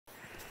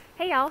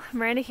Hey y'all,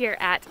 Miranda here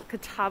at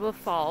Catawba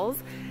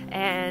Falls,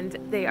 and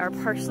they are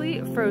partially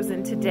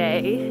frozen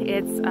today.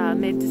 It's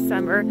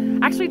mid-December,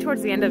 actually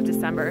towards the end of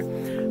December.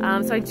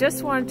 So I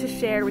just wanted to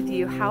share with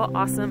you how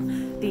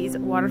awesome these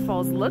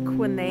waterfalls look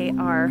when they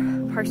are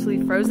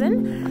partially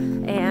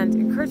frozen, and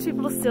encourage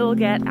people to still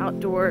get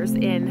outdoors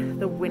in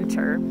the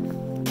winter.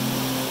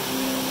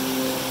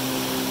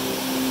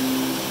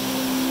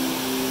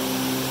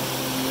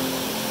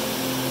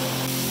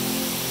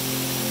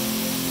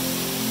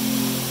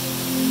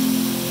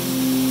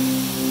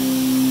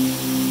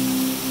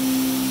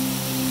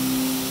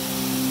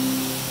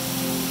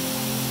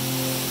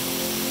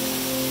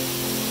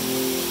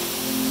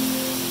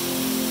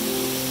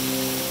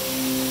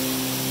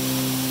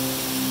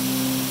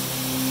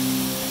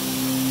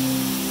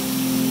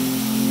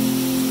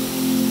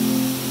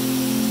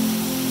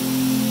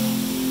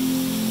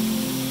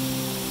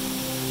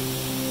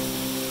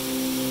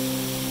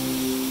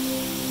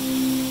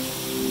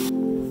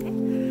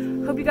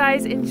 Hope you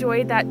guys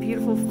enjoyed that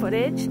beautiful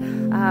footage.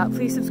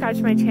 Please subscribe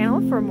to my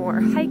channel for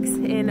more hikes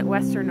in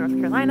Western North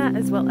Carolina,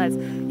 as well as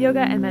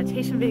yoga and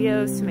meditation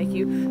videos to make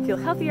you feel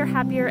healthier,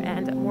 happier,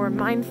 and more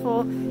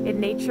mindful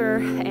in nature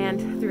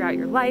and throughout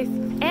your life.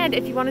 And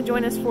if you want to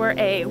join us for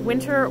a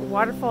winter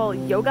waterfall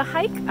yoga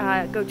hike,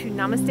 go to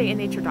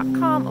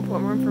namasteinnature.com. I'll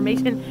put more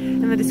information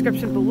in the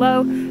description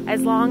below.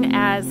 As long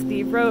as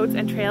the roads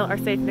and trail are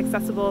safe and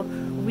accessible,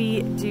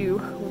 we do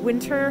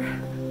winter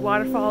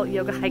waterfall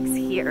yoga hikes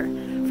here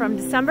from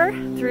December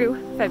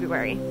through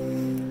February.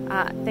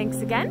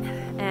 Thanks again,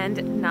 and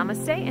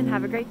namaste, and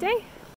have a great day.